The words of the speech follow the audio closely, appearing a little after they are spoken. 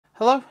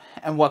Hello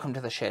and welcome to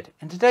the shed.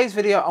 In today's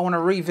video I want to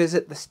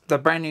revisit the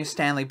brand new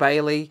Stanley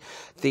Bailey,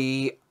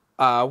 the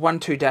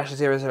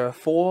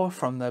 12-004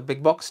 from the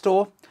big box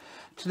store.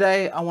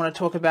 Today I want to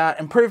talk about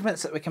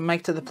improvements that we can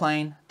make to the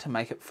plane to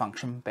make it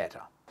function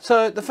better.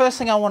 So the first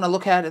thing I want to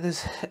look at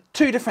is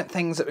two different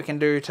things that we can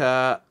do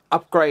to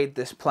upgrade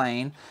this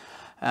plane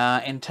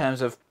in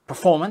terms of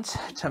performance,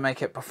 to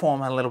make it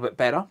perform a little bit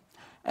better.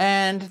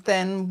 And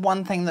then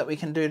one thing that we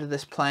can do to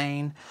this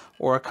plane,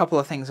 or a couple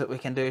of things that we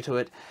can do to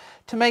it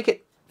to make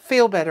it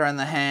feel better in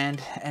the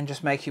hand and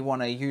just make you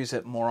want to use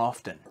it more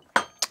often.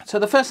 So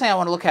the first thing I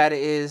want to look at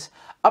is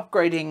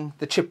upgrading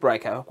the chip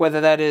breaker, whether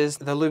that is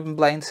the Lubin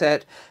blade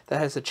set that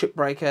has the chip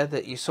breaker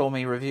that you saw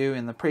me review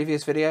in the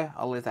previous video,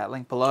 I'll leave that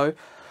link below,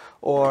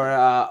 or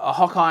a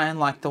hock iron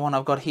like the one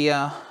I've got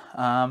here.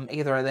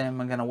 Either of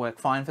them are going to work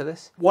fine for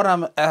this. What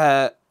I'm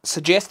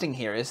suggesting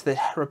here is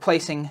that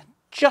replacing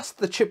just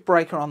the chip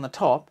breaker on the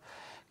top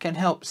can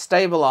help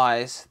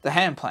stabilize the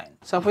hand plane.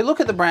 So if we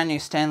look at the brand new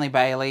Stanley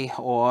Bailey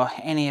or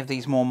any of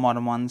these more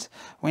modern ones,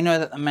 we know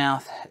that the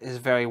mouth is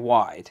very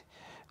wide,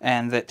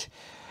 and that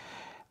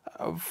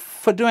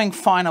for doing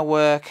finer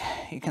work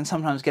you can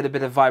sometimes get a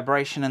bit of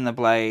vibration in the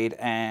blade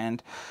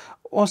and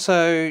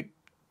also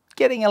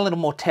getting a little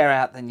more tear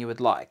out than you would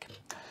like.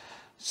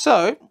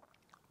 So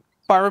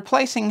by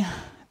replacing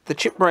the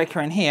chip breaker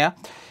in here,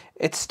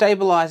 it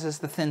stabilizes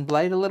the thin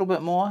blade a little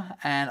bit more,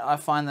 and I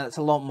find that it's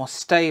a lot more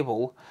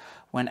stable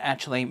when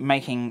actually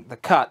making the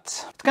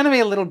cuts. It's going to be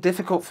a little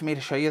difficult for me to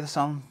show you this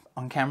on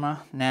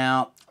camera.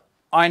 Now,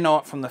 I know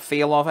it from the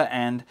feel of it,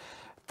 and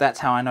that's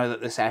how I know that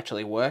this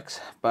actually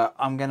works, but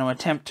I'm going to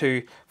attempt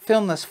to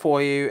film this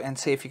for you and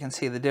see if you can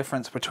see the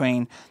difference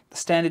between the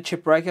standard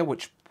chip breaker,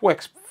 which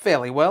works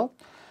fairly well,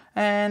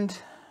 and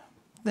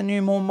the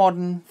new, more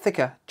modern,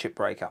 thicker chip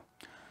breaker.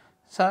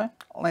 So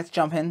let's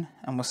jump in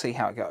and we'll see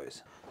how it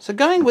goes. So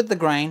going with the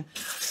grain,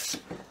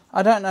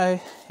 I don't know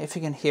if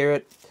you can hear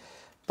it,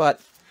 but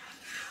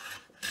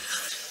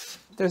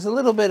there's a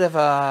little bit of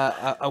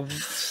a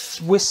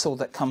whistle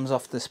that comes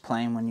off this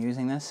plane when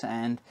using this,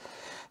 and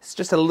it's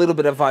just a little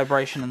bit of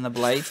vibration in the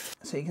blade.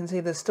 So you can see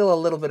there's still a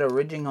little bit of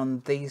ridging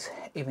on these,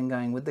 even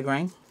going with the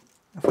grain.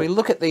 If we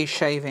look at these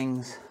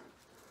shavings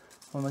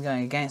when we're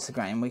going against the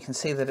grain, we can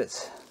see that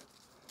there's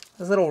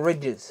little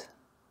ridges.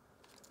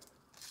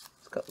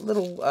 It's got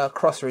little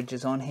cross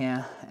ridges on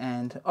here,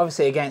 and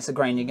obviously against the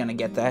grain you're going to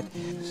get that.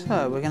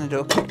 So we're going to do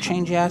a quick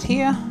change out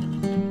here.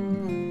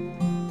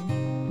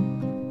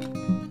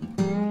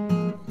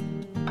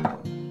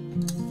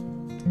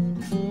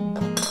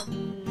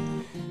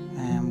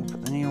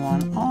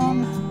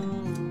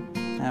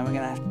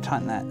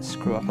 Tighten that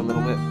screw up a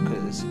little bit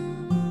because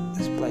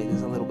this blade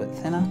is a little bit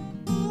thinner.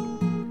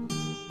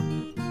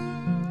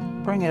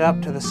 Bring it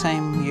up to the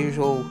same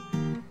usual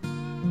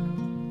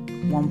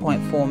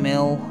 1.4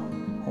 mil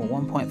or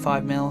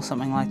 1.5 mil,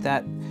 something like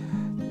that,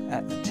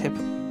 at the tip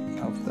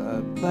of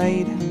the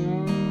blade.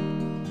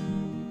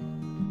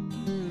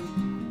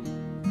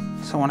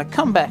 So I want to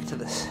come back to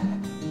this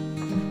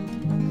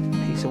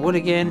piece of wood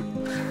again.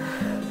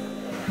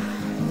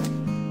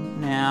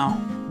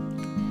 Now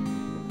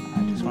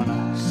I just want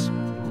to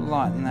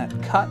lighten that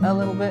cut a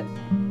little bit.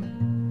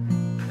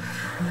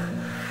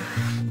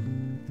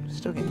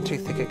 Still getting too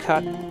thick a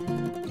cut.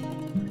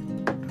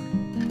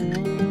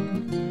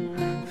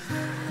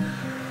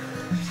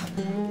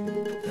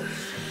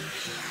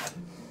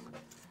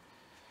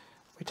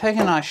 We take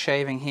a nice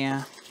shaving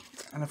here,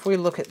 and if we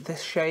look at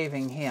this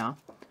shaving here,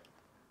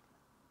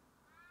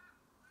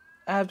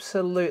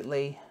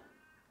 absolutely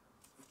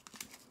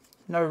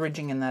no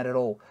ridging in that at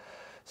all.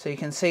 So you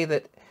can see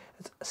that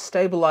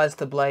stabilize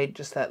the blade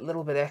just that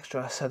little bit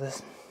extra, so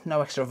there's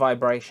no extra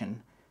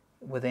vibration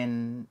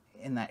in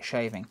that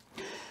shaving.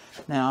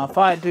 Now if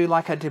I do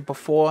like I did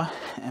before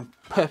and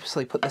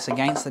purposely put this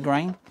against the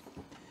grain,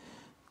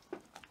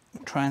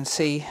 try and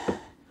see.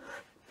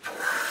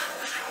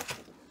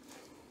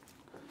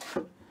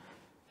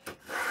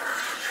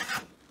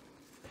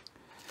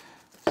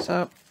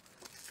 So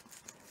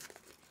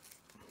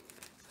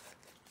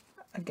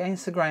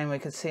against the grain we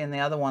could see in the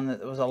other one that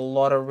there was a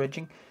lot of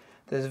ridging.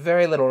 There's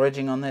very little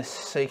ridging on this,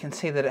 so you can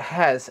see that it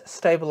has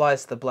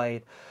stabilized the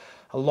blade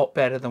a lot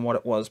better than what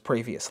it was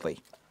previously.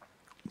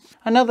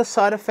 Another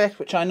side effect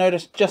which I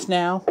noticed just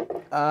now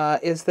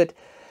is that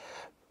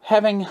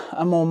having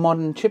a more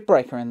modern chip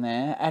breaker in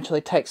there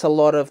actually takes a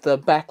lot of the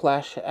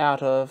backlash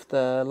out of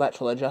the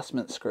lateral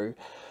adjustment screw,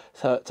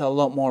 so it's a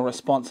lot more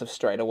responsive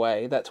straight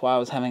away. That's why I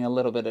was having a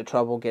little bit of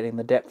trouble getting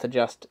the depth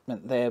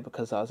adjustment there,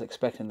 because I was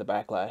expecting the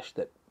backlash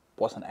that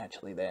wasn't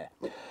actually there.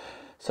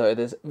 So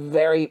there's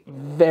very,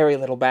 very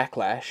little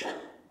backlash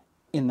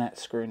in that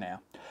screw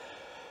now.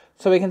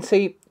 So we can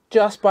see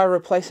just by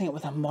replacing it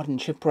with a modern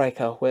chip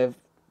breaker, we've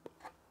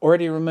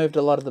already removed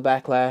a lot of the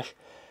backlash.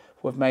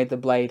 We've made the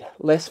blade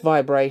less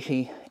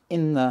vibratey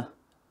in the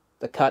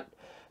cut,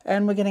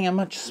 and we're getting a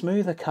much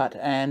smoother cut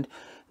and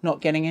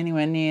not getting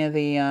anywhere near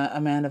the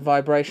amount of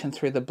vibration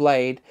through the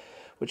blade,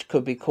 which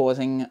could be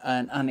causing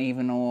an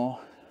uneven or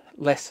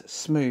less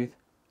smooth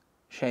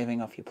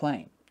shaving off your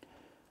plane.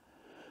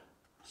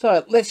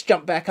 So let's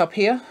jump back up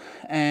here,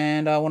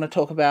 and I want to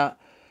talk about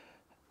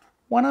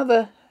one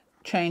other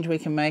change we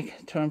can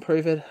make to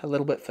improve it a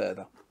little bit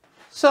further.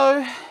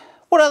 So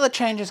what other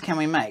changes can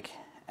we make?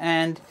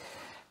 And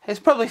it's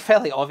probably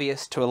fairly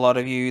obvious to a lot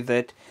of you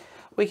that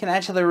we can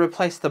actually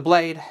replace the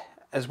blade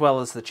as well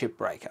as the chip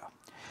breaker.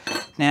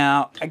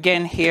 Now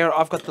again, here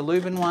I've got the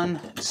Lubin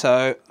one,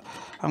 so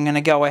I'm going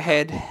to go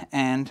ahead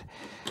and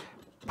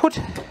put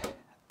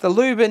the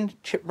Lubin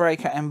chip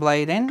breaker and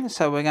blade in.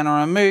 So we're going to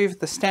remove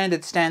the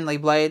standard Stanley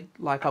blade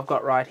like I've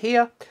got right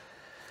here.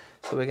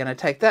 So we're going to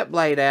take that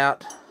blade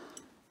out,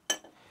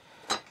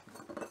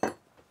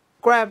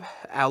 grab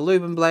our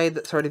Lubin blade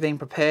that's already been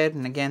prepared,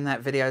 and again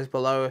that video is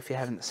below if you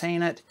haven't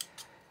seen it.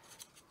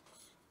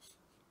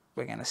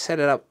 We're going to set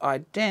it up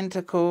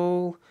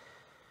identical,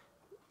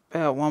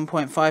 about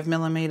 1.5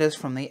 millimeters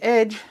from the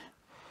edge.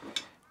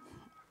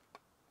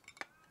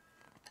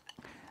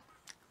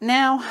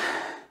 Now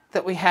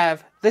that we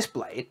have this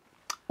blade,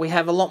 we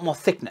have a lot more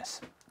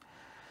thickness.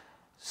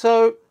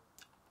 So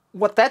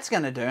what that's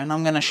going to do, and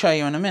I'm going to show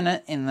you in a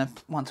minute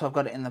once I've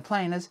got it in the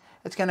plane, is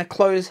it's going to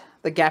close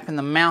the gap in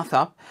the mouth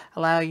up,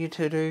 allow you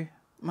to do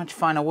much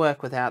finer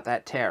work without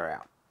that tear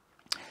out.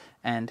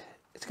 And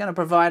it's going to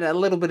provide a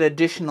little bit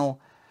additional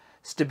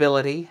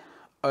stability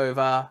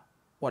over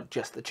what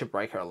just the chip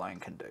breaker alone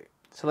can do.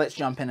 So let's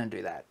jump in and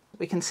do that.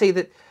 We can see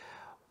that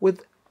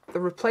with the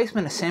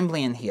replacement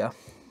assembly in here,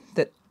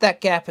 that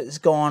gap has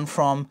gone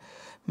from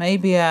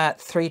maybe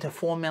at 3 to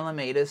 4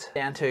 millimeters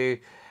down to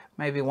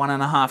maybe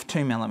 1.5,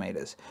 2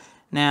 millimeters.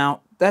 Now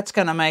that's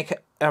going to make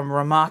a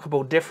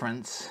remarkable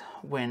difference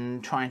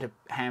when trying to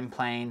hand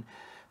plane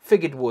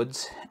figured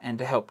woods and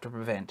to help to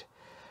prevent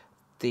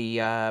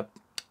the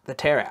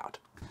tear out.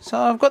 So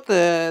I've got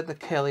the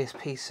curliest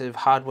piece of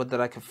hardwood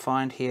that I could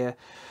find here.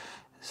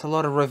 There's a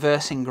lot of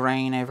reversing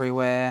grain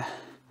everywhere,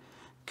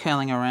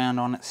 curling around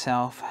on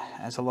itself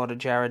as a lot of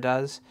Jarrah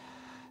does.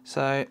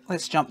 So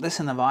let's jump this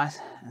in the vise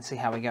and see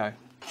how we go.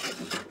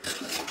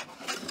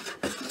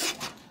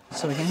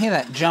 So we can hear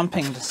that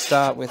jumping to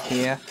start with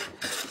here.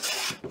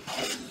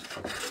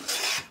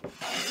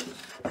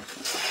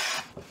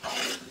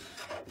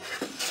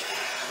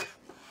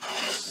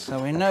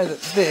 So we know that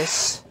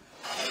this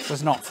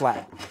was not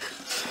flat.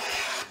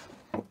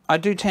 I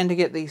do tend to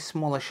get these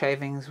smaller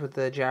shavings with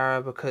the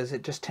Jarrah because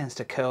it just tends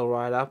to curl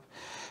right up.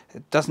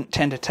 It doesn't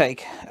tend to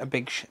take a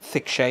big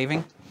thick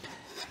shaving.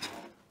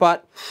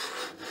 But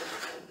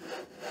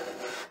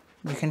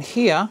you can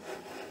hear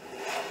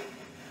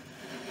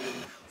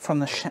from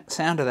the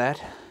sound of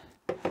that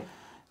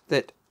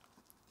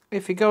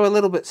if you go a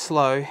little bit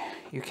slow,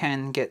 you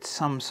can get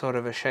some sort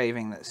of a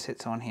shaving that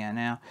sits on here.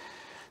 Now,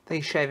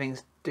 these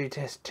shavings do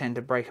tend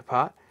to break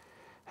apart.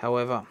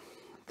 However,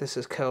 this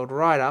is curled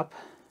right up,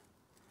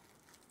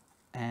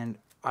 and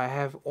I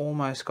have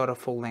almost got a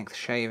full-length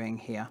shaving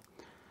here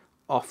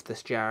off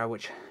this Jarrah,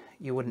 which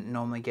you wouldn't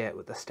normally get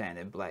with the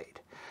standard blade.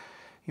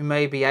 You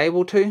may be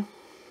able to,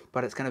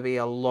 but it's going to be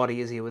a lot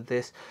easier with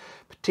this,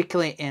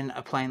 particularly in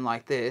a plane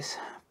like this.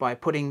 By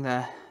putting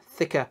the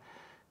thicker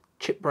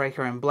chip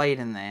breaker and blade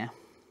in there,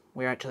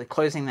 we're actually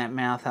closing that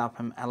mouth up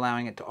and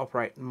allowing it to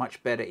operate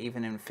much better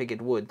even in figured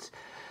woods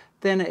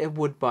than it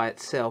would by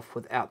itself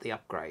without the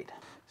upgrade.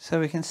 So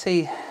we can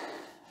see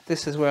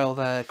this is where all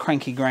the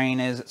cranky grain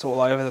is. It's all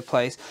over the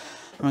place,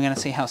 and we're going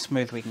to see how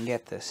smooth we can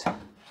get this.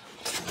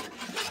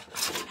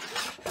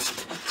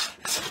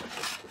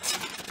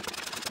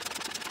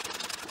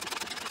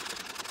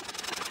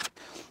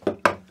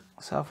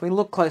 So if we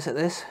look close at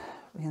this,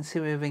 we can see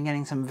we've been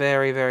getting some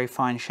very, very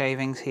fine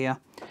shavings here.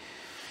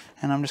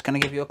 And I'm just going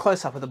to give you a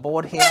close-up of the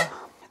board here.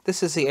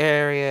 This is the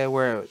area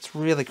where it's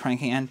really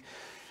cranky, and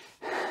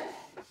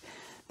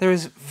there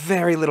is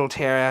very little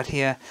tear out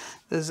here.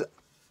 There's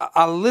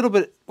a little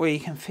bit where you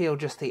can feel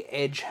just the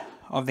edge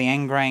of the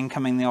end grain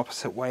coming the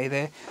opposite way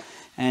there.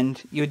 And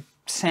you'd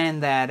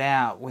sand that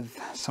out with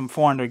some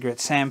 400 grit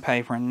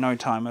sandpaper in no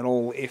time at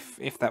all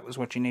if that was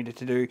what you needed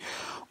to do.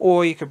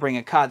 Or you could bring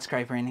a card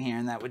scraper in here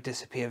and that would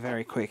disappear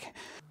very quick.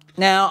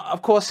 Now,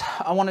 of course,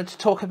 I wanted to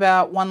talk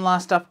about one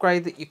last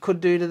upgrade that you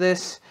could do to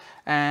this,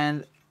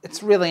 and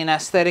it's really an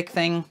aesthetic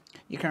thing.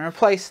 You can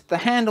replace the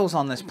handles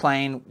on this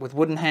plane with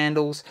wooden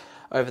handles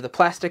over the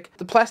plastic.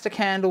 The plastic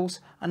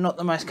handles are not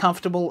the most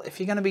comfortable. If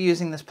you're going to be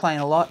using this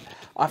plane a lot,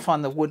 I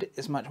find the wood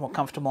is much more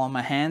comfortable on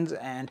my hands,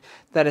 and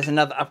that is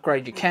another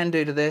upgrade you can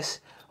do to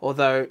this,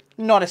 although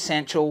not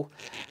essential.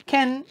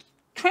 Can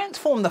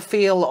transform the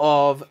feel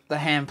of the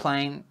hand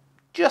plane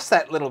just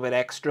that little bit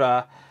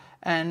extra,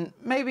 and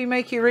maybe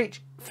make you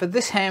reach for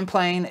this hand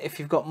plane, if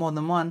you've got more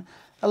than one,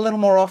 a little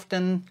more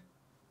often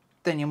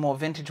than your more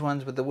vintage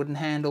ones with the wooden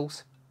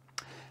handles.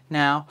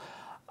 Now,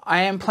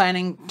 I am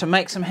planning to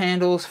make some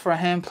handles for a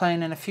hand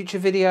plane in a future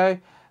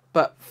video,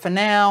 but for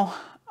now,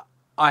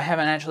 I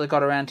haven't actually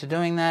got around to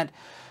doing that.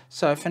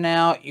 So for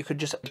now, you could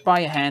just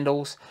buy your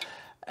handles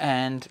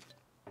and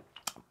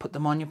put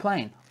them on your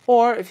plane.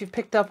 Or if you've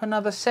picked up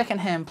another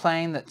second-hand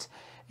plane that's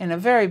in a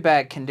very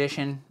bad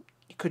condition,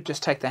 you could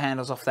just take the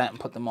handles off that and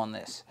put them on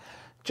this.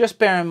 Just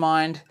bear in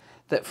mind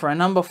that for a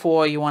number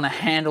 4, you want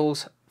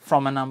handles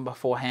from a number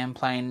 4 hand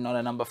plane, not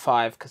a number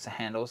 5, because the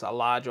handles are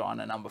larger on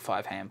a number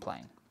 5 hand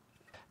plane.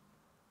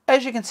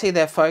 As you can see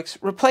there, folks,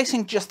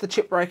 replacing just the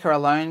chip breaker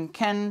alone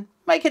can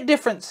make a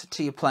difference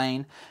to your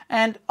plane,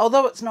 and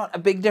although it's not a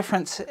big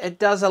difference, it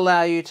does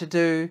allow you to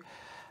do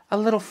a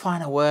little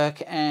finer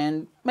work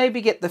and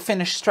maybe get the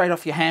finish straight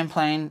off your hand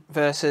plane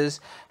versus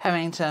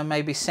having to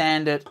maybe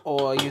sand it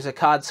or use a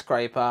card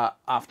scraper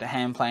after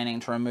hand planing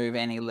to remove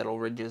any little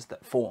ridges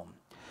that form.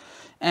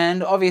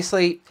 And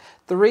obviously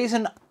the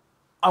reason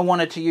I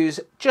wanted to use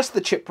just the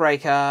chip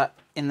breaker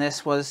in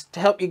this was to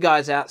help you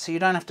guys out, so you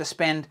don't have to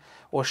spend,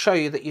 or show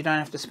you that you don't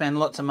have to spend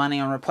lots of money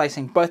on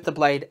replacing both the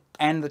blade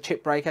and the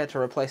chip breaker to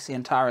replace the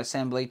entire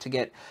assembly to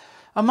get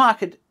a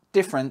marked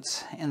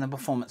difference in the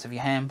performance of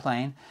your hand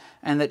plane,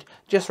 and that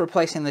just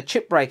replacing the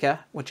chip breaker,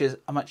 which is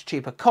a much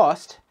cheaper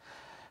cost,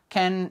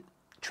 can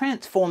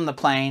transform the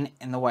plane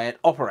in the way it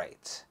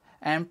operates,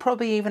 and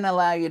probably even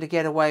allow you to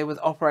get away with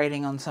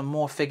operating on some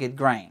more figured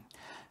grain.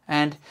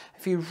 And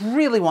if you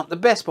really want the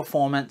best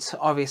performance,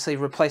 obviously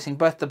replacing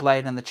both the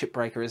blade and the chip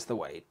breaker is the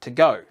way to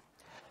go.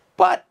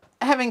 But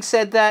having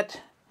said that,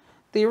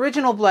 the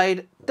original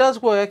blade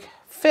does work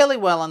fairly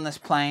well on this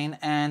plane,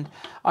 and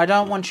I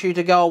don't want you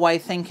to go away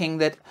thinking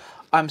that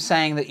I'm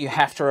saying that you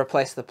have to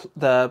replace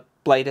the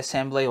blade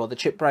assembly or the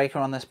chip breaker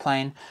on this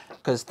plane,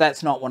 because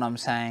that's not what I'm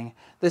saying.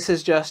 This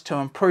is just to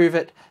improve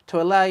it,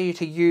 to allow you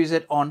to use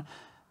it on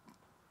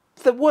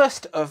the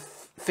worst of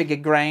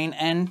figured grain,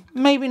 and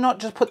maybe not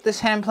just put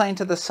this hand plane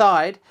to the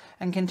side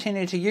and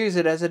continue to use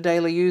it as a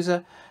daily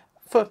user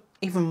for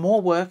even more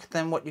work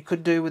than what you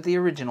could do with the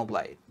original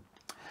blade.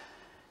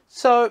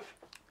 So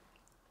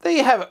there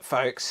you have it,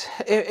 folks.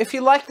 If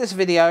you like this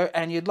video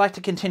and you'd like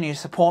to continue to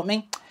support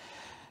me,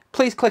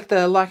 please click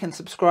the like and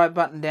subscribe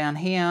button down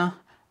here.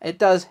 It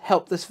does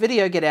help this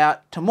video get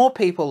out to more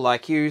people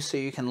like you, so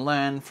you can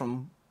learn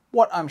from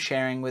what I'm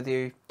sharing with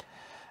you.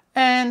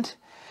 And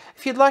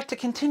if you'd like to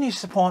continue to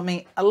support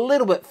me a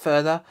little bit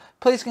further,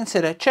 please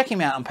consider checking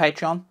me out on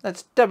Patreon.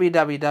 That's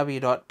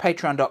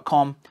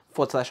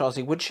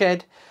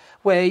www.patreon.com/aussiewoodshed,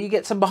 where you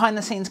get some behind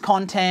the scenes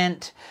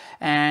content,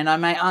 and I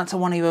may answer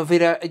one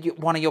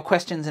of your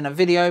questions in a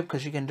video,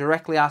 because you can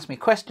directly ask me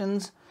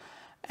questions.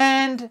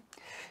 And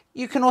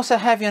you can also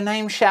have your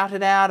name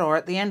shouted out or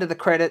at the end of the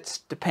credits,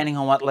 depending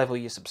on what level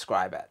you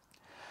subscribe at.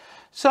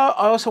 So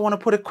I also want to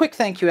put a quick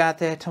thank you out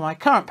there to my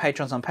current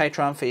patrons on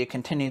Patreon for your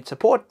continued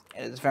support.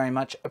 It is very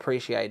much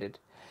appreciated.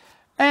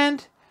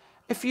 And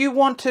if you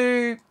want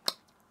to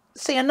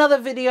see another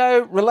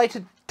video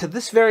related to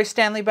this very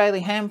Stanley Bailey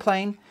hand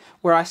plane,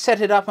 where I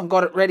set it up and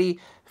got it ready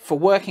for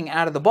working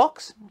out of the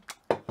box,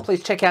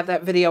 please check out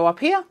that video up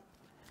here.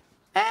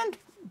 And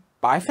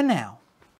bye for now.